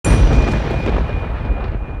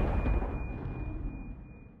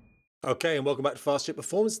Okay, and welcome back to Fast Chip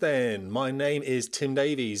Performance then. My name is Tim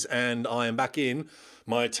Davies, and I am back in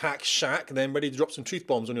my attack shack, then ready to drop some truth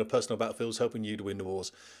bombs on your personal battlefields, helping you to win the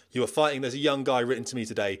wars you are fighting. There's a young guy written to me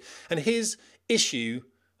today, and his issue,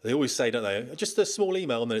 they always say, don't they, just a small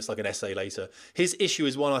email and then it's like an essay later. His issue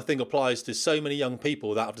is one I think applies to so many young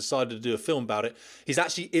people that have decided to do a film about it. He's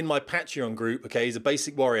actually in my Patreon group, okay, he's a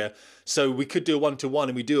basic warrior, so we could do a one-to-one,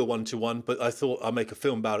 and we do a one-to-one, but I thought I'd make a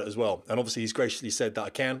film about it as well. And obviously he's graciously said that I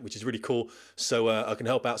can, which is really cool, so I can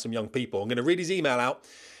help out some young people. I'm going to read his email out,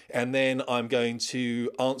 and then I'm going to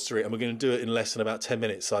answer it, and we're going to do it in less than about 10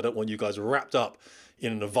 minutes, so I don't want you guys wrapped up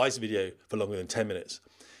in an advice video for longer than 10 minutes.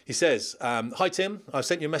 He says, hi Tim, I've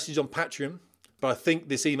sent you a message on Patreon, but I think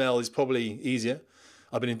this email is probably easier.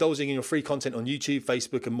 I've been indulging in your free content on YouTube,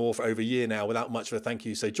 Facebook and more for over a year now without much of a thank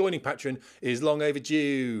you. So joining Patreon is long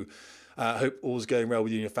overdue. Hope all's going well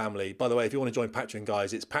with you and your family. By the way, if you want to join Patreon,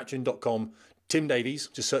 guys, it's patreon.com, Tim Davies.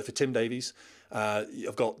 Just search for Tim Davies.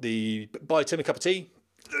 I've got the Buy Tim a Cup of Tea.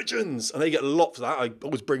 Legends, and they get a lot for that. I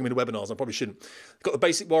always bring them into webinars. I probably shouldn't. You've got the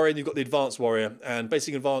basic warrior and you've got the advanced warrior, and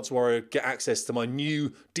basic and advanced warrior get access to my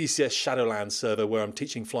new DCS SHADOWLANDS server where I'm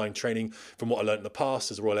teaching flying training from what I learned in the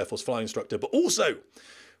past as a Royal Air Force flying instructor, but also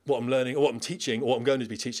what I'm learning or what I'm teaching or what I'm going to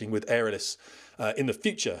be teaching with aerialists in the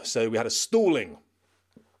future. So we had a stalling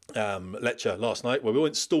lecture last night where we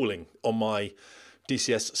went stalling on my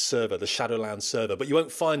DCS server, the SHADOWLANDS server, but you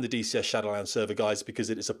won't find the DCS SHADOWLANDS server, guys, because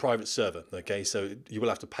it's a private server, okay? So you will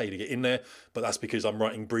have to pay to get in there, but that's because I'm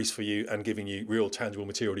writing briefs for you and giving you real tangible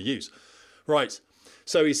material to use. Right,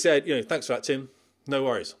 so he said, you know, thanks for that, Tim. No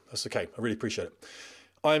worries, that's okay, I really appreciate it.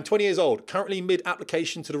 I am 20 years old, currently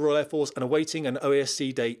mid-application to the Royal Air Force and awaiting an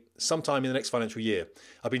OASC date sometime in the next financial year.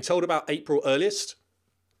 I've been told about April earliest.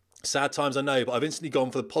 Sad times, I know, but I've instantly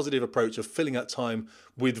gone for the positive approach of filling that time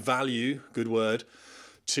with value, good word,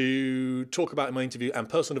 to talk about in my interview and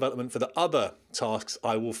personal development for the other tasks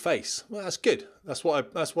I will face. Well, that's good. That's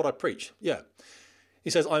what I preach. Yeah.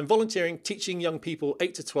 He says, I'm volunteering, teaching young people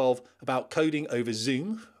 8 to 12 about coding over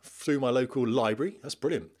Zoom through my local library. That's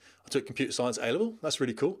brilliant. I took computer science at A-level. That's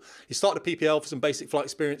really cool. He started a PPL for some basic flight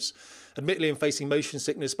experience. Admittedly, I'm facing motion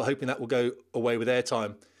sickness, but hoping that will go away with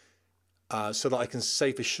airtime. So that I can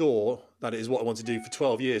say for sure that it is what I want to do for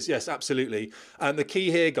 12 years. Yes, absolutely. And the key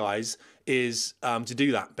here, guys, is to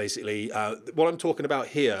do that, basically. What I'm talking about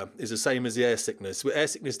here is the same as the air sickness. Air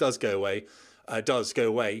sickness does go away, but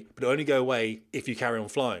it'll only go away if you carry on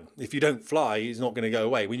flying. If you don't fly, it's not going to go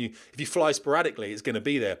away. If you fly sporadically, it's going to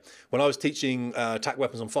be there. When I was teaching attack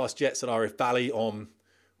weapons on fast jets at RF Valley on,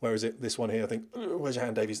 where is it? This one here, I think. Where's your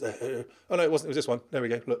hand, Davies? There. Oh, no, it wasn't. It was this one. There we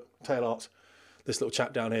go. Look, tail arts. This little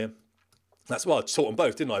chap down here. That's why I taught them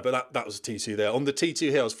both, didn't I? But that was a T2 there. On the T2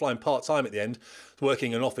 here, I was flying part-time at the end,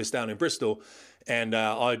 working in an office down in Bristol, and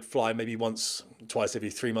I'd fly maybe once, twice every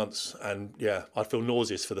 3 months, and yeah, I'd feel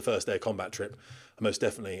nauseous for the first day of combat trip, most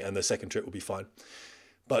definitely, and the second trip will be fine.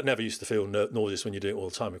 But never used to feel nauseous when you do it all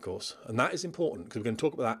the time, of course. And that is important, because we're going to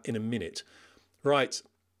talk about that in a minute. Right.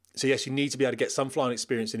 So yes, you need to be able to get some flying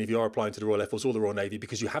experience in if you are applying to the Royal Air Force or the Royal Navy,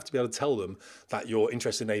 because you have to be able to tell them that you're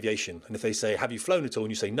interested in aviation. And if they say, have you flown at all?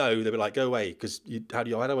 And you say no, they'll be like, go away, because how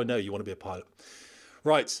do I know you want to be a pilot?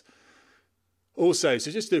 Right. Also,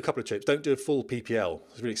 so just do a couple of trips. Don't do a full PPL.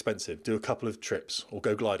 It's really expensive. Do a couple of trips or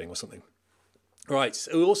go gliding or something. Right.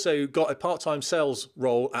 We also got a part-time sales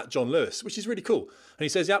role at John Lewis, which is really cool. And he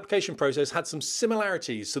says the application process had some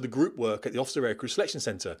similarities to the group work at the Officer Aircrew Selection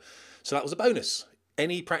Centre. So that was a bonus.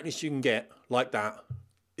 Any practice you can get like that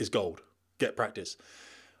is gold. Get practice.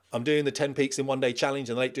 I'm doing the 10 Peaks in 1 Day challenge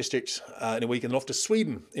in the Lake District in a week, and then off to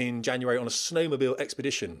Sweden in January on a snowmobile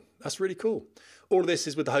expedition. That's really cool. All of this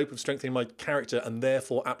is with the hope of strengthening my character and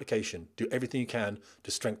therefore application. Do everything you can to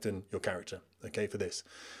strengthen your character, okay, for this.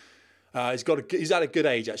 He's at a good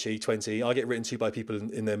age, actually, 20. I get written to by people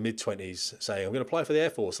in their mid-20s saying, I'm going to apply for the Air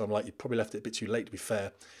Force. And I'm like, you probably left it a bit too late, to be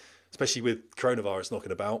fair. Especially with coronavirus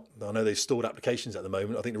knocking about. I know they've stalled applications at the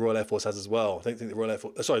moment. I think the Royal Air Force has as well. I don't think the Royal Air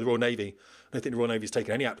Force, sorry, the Royal Navy. I don't think the Royal Navy's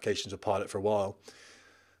taken any applications for pilot for a while.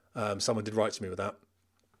 Someone did write to me with that.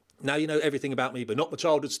 Now you know everything about me, but not the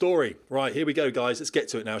childhood story. Right, here we go, guys. Let's get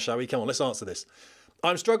to it now, shall we? Come on, let's answer this.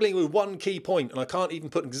 I'm struggling with one key point, and I can't even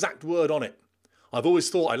put an exact word on it. I've always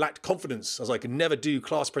thought I lacked confidence, as I could never do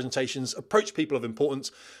class presentations, approach people of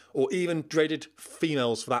importance, or even dreaded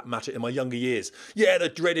females for that matter in my younger years. Yeah, the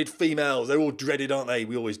dreaded females. They're all dreaded, aren't they?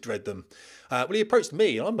 We always dread them. Well, he approached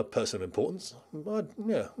me. I'm a person of importance.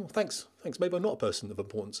 Yeah, well, thanks. Maybe I'm not a person of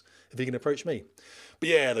importance if he can approach me. But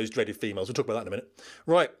yeah, those dreaded females. We'll talk about that in a minute.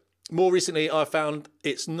 Right. More recently, I found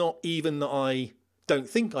it's not even that I don't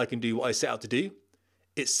think I can do what I set out to do.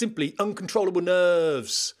 It's simply uncontrollable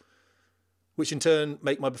nerves, which in turn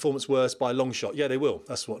make my performance worse by a long shot. Yeah, they will.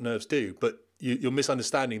 That's what nerves do. But you're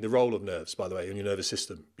misunderstanding the role of nerves, by the way, in your nervous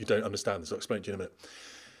system. You don't understand this. I'll explain to you in a minute.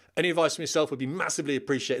 Any advice from yourself would be massively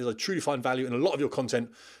appreciated. I truly find value in a lot of your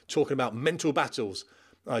content talking about mental battles.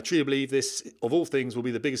 I truly believe this, of all things, will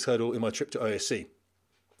be the biggest hurdle in my trip to OSC.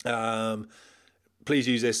 Please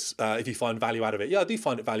use this if you find value out of it. Yeah, I do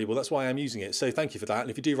find it valuable. That's why I'm using it. So thank you for that.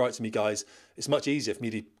 And if you do write to me, guys, it's much easier for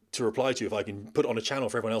me to reply to you if I can put it on a channel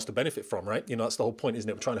for everyone else to benefit from, right? You know, that's the whole point, isn't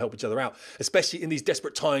it? We're trying to help each other out, especially in these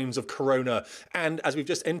desperate times of Corona. And as we've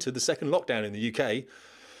just entered the second lockdown in the UK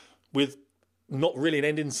with not really an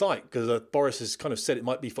end in sight, because Boris has kind of said it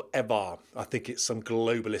might be forever. I think it's some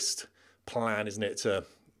globalist plan, isn't it,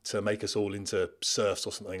 to make us all into serfs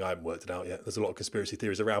or something. I haven't worked it out yet. There's a lot of conspiracy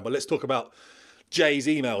theories around. But let's talk about Jay's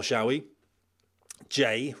email, shall we?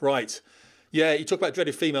 Jay, right. Yeah, you talk about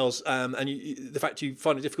dreaded females and the fact you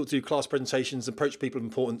find it difficult to do class presentations, approach people of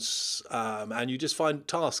importance, and you just find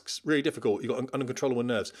tasks really difficult. You've got uncontrollable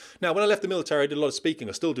nerves. Now, when I left the military, I did a lot of speaking.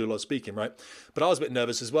 I still do a lot of speaking, right? But I was a bit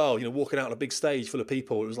nervous as well. You know, walking out on a big stage full of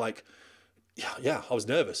people, it was like, yeah, I was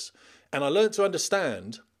nervous. And I learned to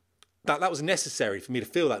understand that was necessary for me to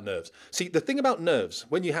feel that nerves. See, the thing about nerves,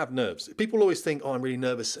 when you have nerves, people always think, oh, I'm really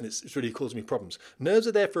nervous and it's really causing me problems. Nerves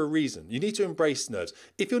are there for a reason. You need to embrace nerves.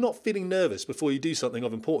 If you're not feeling nervous before you do something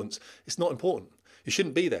of importance, it's not important. You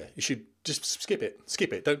shouldn't be there. You should just skip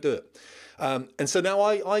it, don't do it. And so now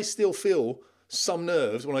I still feel some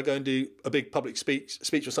nerves when I go and do a big public speech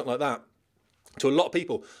or something like that. To a lot of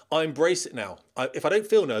people, I embrace it now. If I don't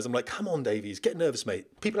feel nerves, I'm like, come on, Davies, get nervous,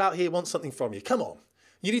 mate. People out here want something from you. Come on.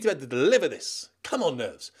 You need to be able to deliver this. Come on,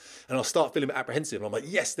 nerves. And I'll start feeling a bit apprehensive. And I'm like,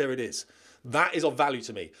 yes, there it is. That is of value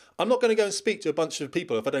to me. I'm not going to go and speak to a bunch of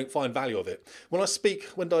people if I don't find value of it. When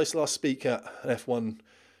did I last speak at an F1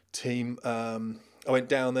 team? I went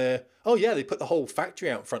down there. Oh, yeah, they put the whole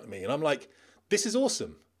factory out in front of me. And I'm like, this is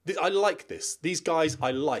awesome. I like this. These guys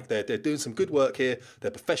I like. They're doing some good work here.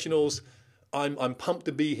 They're professionals. I'm pumped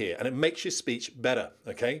to be here. And it makes your speech better,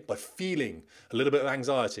 okay, by feeling a little bit of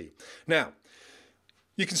anxiety. Now,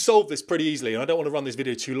 you can solve this pretty easily, and I don't want to run this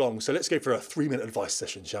video too long, so let's go for a 3-minute advice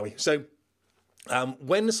session, shall we? So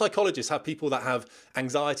when psychologists have people that have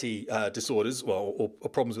anxiety disorders, or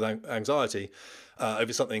problems with anxiety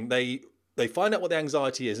over something, they find out what the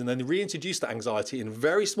anxiety is, and then they reintroduce that anxiety in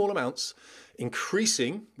very small amounts,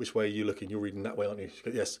 increasing, which way are you looking? You're reading that way, aren't you?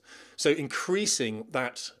 Yes. So increasing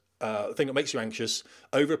that thing that makes you anxious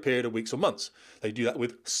over a period of weeks or months. They do that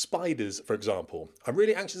with spiders, for example. I'm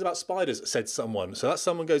really anxious about spiders, said someone. So that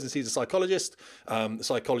someone goes and sees a psychologist. The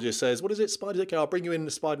psychologist says, what is it, spiders? Okay, I'll bring you in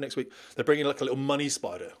the spider next week. They bring in like a little money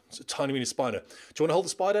spider. It's a tiny mini spider. Do you want to hold the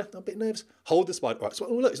spider? I'm a bit nervous. Hold the spider. Right, so,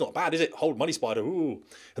 oh, look, it's not bad, is it? Hold money spider. Ooh.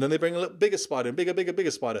 And then they bring a little bigger spider, and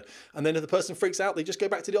bigger spider. And then if the person freaks out, they just go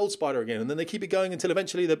back to the old spider again. And then they keep it going until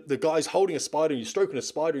eventually the guy's holding a spider, and you're stroking a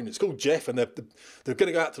spider, and it's called Jeff, and they're going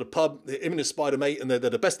to go out to the pub, him and his spider mate, and they're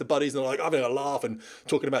the best of buddies, and they're like having a laugh and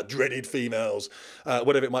talking about dreaded females,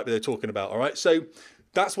 whatever it might be they're talking about. All right, so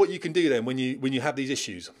that's what you can do then when you have these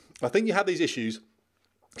issues. I think you have these issues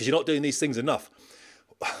because you're not doing these things enough.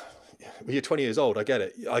 When you're 20 years old, I get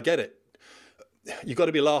it. You've got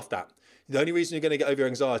to be laughed at. The only reason you're going to get over your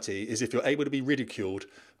anxiety is if you're able to be ridiculed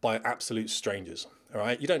by absolute strangers. All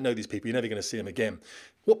right, you don't know these people. You're never going to see them again.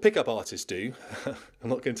 What pickup artists do, I'm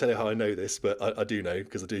not going to tell you how I know this, but I do know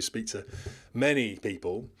because I do speak to many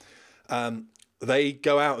people. They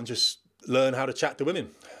go out and just learn how to chat to women,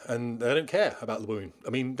 and they don't care about the women.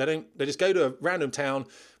 I mean, they just go to a random town,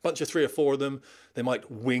 bunch of 3 or 4 of them. They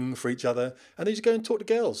might wing for each other, and they just go and talk to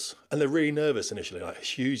girls. And they're really nervous initially, like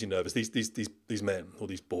hugely nervous. These men or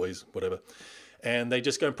these boys, whatever. And they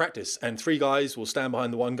just go and practice. And 3 guys will stand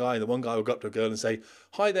behind the one guy, and the one guy will go up to a girl and say,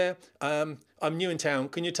 "Hi there, I'm new in town.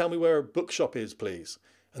 Can you tell me where a bookshop is, please?"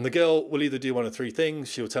 And the girl will either do one of 3 things.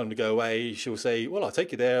 She'll tell them to go away. She'll say, "Well, I'll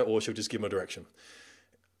take you there," or she'll just give them a direction.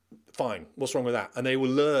 Fine. What's wrong with that? And they will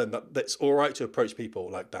learn that it's all right to approach people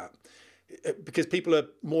like that because people are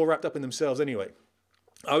more wrapped up in themselves anyway.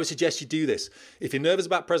 I would suggest you do this. If you're nervous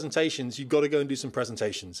about presentations, you've got to go and do some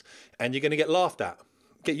presentations, and you're going to get laughed at.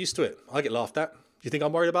 Get used to it. I get laughed at. Do you think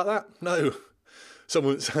I'm worried about that? No.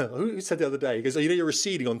 Someone, who said the other day, he goes, "Oh, you know, you're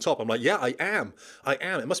receding on top." I'm like, yeah, I am.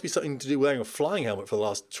 It must be something to do with wearing a flying helmet for the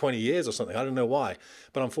last 20 years or something. I don't know why,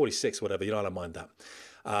 but I'm 46, whatever. You know, I don't mind that.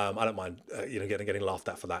 I don't mind, getting laughed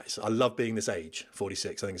at for that. I love being this age,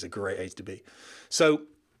 46. I think it's a great age to be. So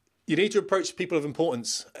You need to approach people of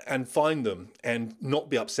importance and find them and not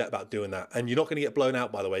be upset about doing that. And you're not going to get blown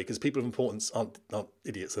out, by the way, because people of importance aren't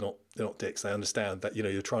idiots. They're not dicks. They understand that, you know,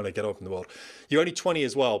 you're trying to get up in the world. You're only 20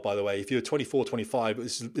 as well, by the way. If you're 24, 25,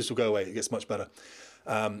 this will go away. It gets much better.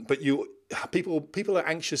 But people are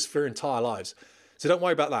anxious for their entire lives. So don't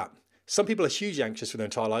worry about that. Some people are hugely anxious for their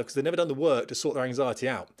entire life because they've never done the work to sort their anxiety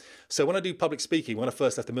out. So when I do public speaking, when I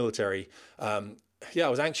first left the military, yeah, I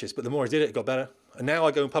was anxious, but the more I did it, it got better. And now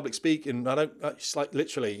I go and public speak, and it's like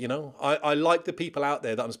literally, you know, I like the people out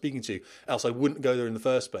there that I'm speaking to, else I wouldn't go there in the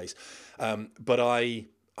first place. But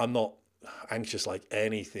I'm not anxious like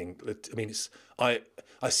anything. I mean,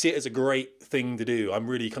 I see it as a great thing to do. I'm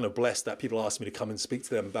really kind of blessed that people ask me to come and speak to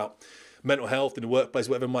them about mental health in the workplace,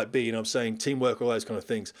 whatever it might be. You know, I'm saying teamwork, all those kind of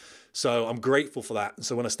things. So I'm grateful for that. And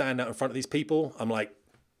so when I stand out in front of these people, I'm like,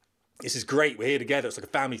 this is great. We're here together. It's like a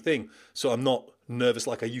family thing. So I'm not nervous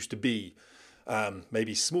like I used to be.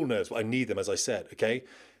 Maybe small nerves, but I need them, as I said, okay?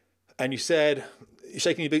 And you said, you're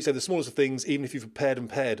shaking your boots over the smallest of things, even if you've prepared and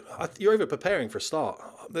paired. You're over preparing for a start.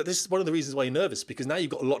 This is one of the reasons why you're nervous, because now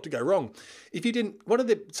you've got a lot to go wrong. If you didn't,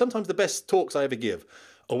 sometimes the best talks I ever give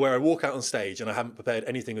are where I walk out on stage and I haven't prepared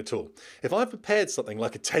anything at all. If I've prepared something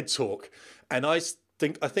like a TED talk and I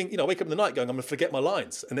think, you know, I wake up in the night going, I'm going to forget my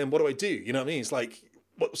lines. And then what do? You know what I mean? It's like,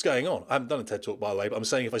 what's going on? I haven't done a TED talk, by the way, but I'm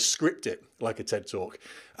saying if I script it like a TED talk,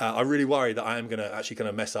 I really worry that I am going to actually kind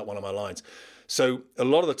of mess up one of my lines. So a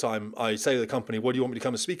lot of the time I say to the company, what do you want me to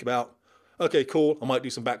come and speak about? Okay, cool. I might do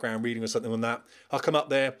some background reading or something on that. I'll come up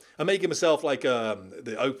there. I may give myself like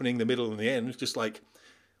the opening, the middle and the end, just like,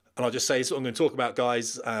 and I'll just say, so I'm going to talk about,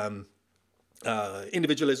 guys,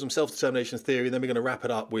 individualism, self-determination theory, and then we're going to wrap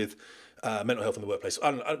it up with mental health in the workplace,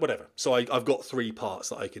 whatever. So I've got 3 parts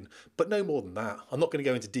that I can, but no more than that. I'm not going to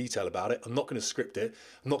go into detail about it. I'm not going to script it.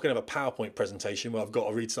 I'm not going to have a PowerPoint presentation where I've got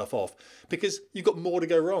to read stuff off, because you've got more to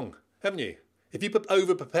go wrong, haven't you? If you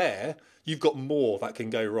over prepare, you've got more that can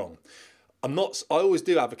go wrong. I always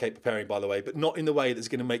do advocate preparing, by the way, but not in the way that's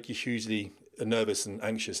going to make you hugely nervous and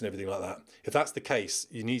anxious and everything like that. If that's the case,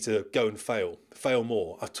 you need to go and fail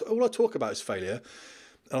more. All I talk about is failure.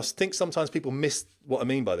 And I think sometimes people miss what I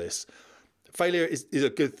mean by this. Failure is a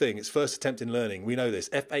good thing. It's first attempt in learning. We know this.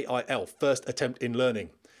 FAIL, first attempt in learning.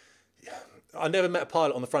 I never met a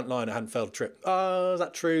pilot on the front line that hadn't failed a trip. Is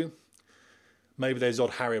that true? Maybe there's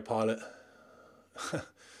odd Harrier pilot.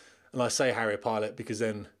 And I say Harrier pilot because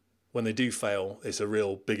then when they do fail, it's a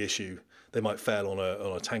real big issue. They might fail on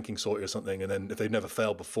a tanking sortie or something, and then if they've never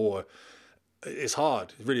failed before, it's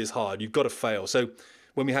hard. It really is hard. You've got to fail. So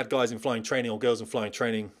when we had guys in flying training or girls in flying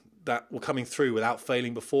training that were coming through without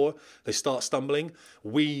failing before, they start stumbling.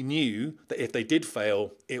 We knew that if they did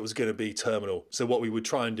fail, it was going to be terminal. So what we would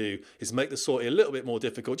try and do is make the sortie a little bit more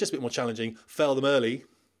difficult, just a bit more challenging, fail them early,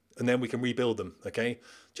 and then we can rebuild them, okay?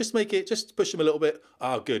 Just push them a little bit.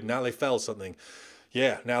 Oh, good, now they failed something.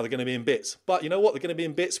 Yeah, now they're going to be in bits. But you know what? They're going to be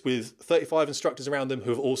in bits with 35 instructors around them who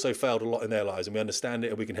have also failed a lot in their lives, and we understand it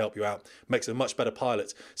and we can help you out. Makes them much better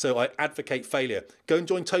pilots. So I advocate failure. Go and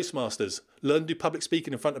join Toastmasters. Learn to do public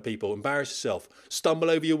speaking in front of people. Embarrass yourself. Stumble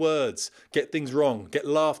over your words. Get things wrong. Get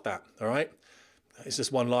laughed at, all right? It's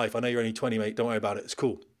just one life. I know you're only 20, mate. Don't worry about it. It's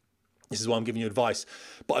cool. This is why I'm giving you advice.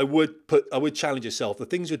 But I would challenge yourself. The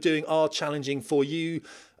things you're doing are challenging for you.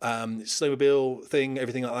 Snowmobile thing,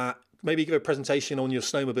 everything like that. Maybe give a presentation on your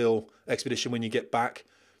snowmobile expedition when you get back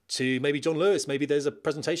to maybe John Lewis. Maybe there's a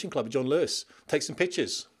presentation club at John Lewis. Take some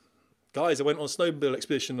pictures. Guys, I went on a snowmobile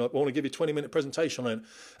expedition. I want to give you a 20-minute presentation on it.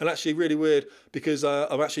 And actually really weird because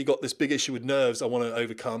I've actually got this big issue with nerves I want to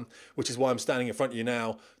overcome, which is why I'm standing in front of you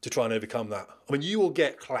now to try and overcome that. I mean, you will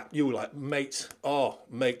get clapped. You will like, mate,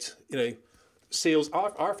 you know, SEALs,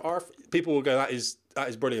 arf, arf, arf. People will go, that is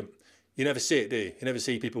brilliant. You never see it, do you? You never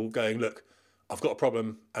see people going, look, I've got a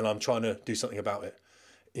problem and I'm trying to do something about it.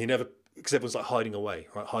 You never, because everyone's like hiding away,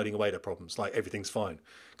 right? Hiding away their problems, like everything's fine.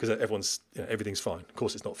 Because everyone's, you know, everything's fine. Of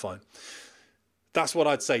course it's not fine. That's what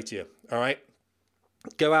I'd say to you, all right?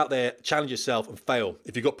 Go out there, challenge yourself and fail.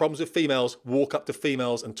 If you've got problems with females, walk up to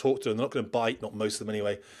females and talk to them. They're not going to bite, not most of them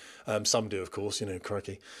anyway. Some do, of course, you know,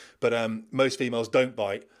 crikey. But most females don't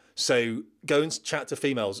bite. So go and chat to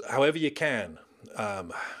females however you can.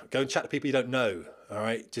 Go and chat to people you don't know. All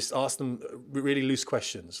right, just ask them really loose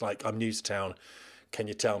questions like, I'm new to town. Can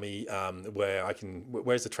you tell me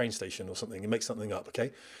where's the train station or something? And make something up,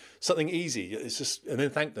 okay? Something easy. It's just, and then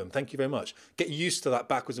thank them. Thank you very much. Get used to that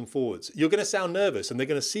backwards and forwards. You're going to sound nervous and they're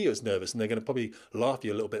going to see you as nervous and they're going to probably laugh at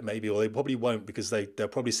you a little bit maybe, or they probably won't because they'll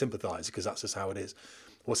probably sympathize because that's just how it is.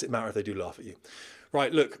 What's it matter if they do laugh at you?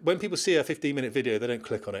 Right, look, when people see a 15-minute video, they don't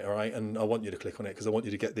click on it, all right? And I want you to click on it because I want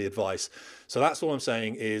you to get the advice. So that's all I'm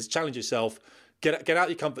saying is challenge yourself. Get out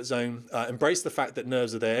your comfort zone, embrace the fact that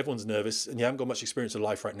nerves are there, everyone's nervous, and you haven't got much experience of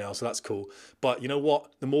life right now, so that's cool. But you know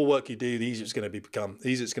what? The more work you do, the easier it's going to become.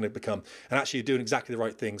 And actually you're doing exactly the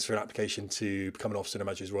right things for an application to become an officer in Her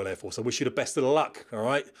Majesty's Royal Air Force. I wish you the best of luck, all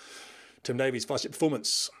right? Tim Davies, Fast Ship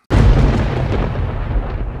Performance.